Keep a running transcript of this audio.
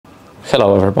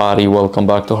Hello everybody, welcome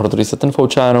back to HardReset.Info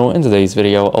channel. In today's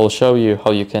video, I'll show you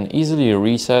how you can easily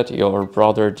reset your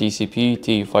BROTHER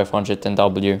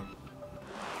DCP-T510W.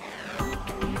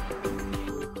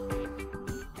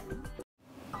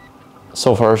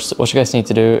 So first, what you guys need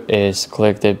to do is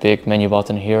click the big menu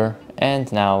button here and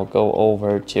now go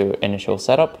over to Initial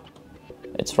Setup.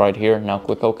 It's right here, now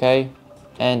click OK.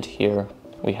 And here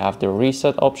we have the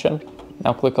Reset option,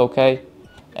 now click OK.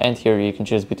 And here you can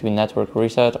choose between network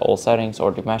reset, all settings,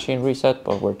 or the machine reset,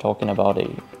 but we're talking about a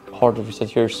hard reset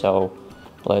here, so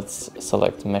let's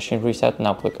select machine reset,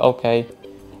 now click OK.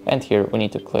 And here we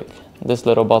need to click this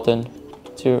little button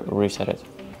to reset it.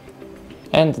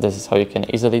 And this is how you can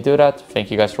easily do that.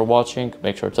 Thank you guys for watching,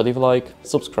 make sure to leave a like,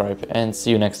 subscribe, and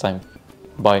see you next time.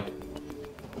 Bye.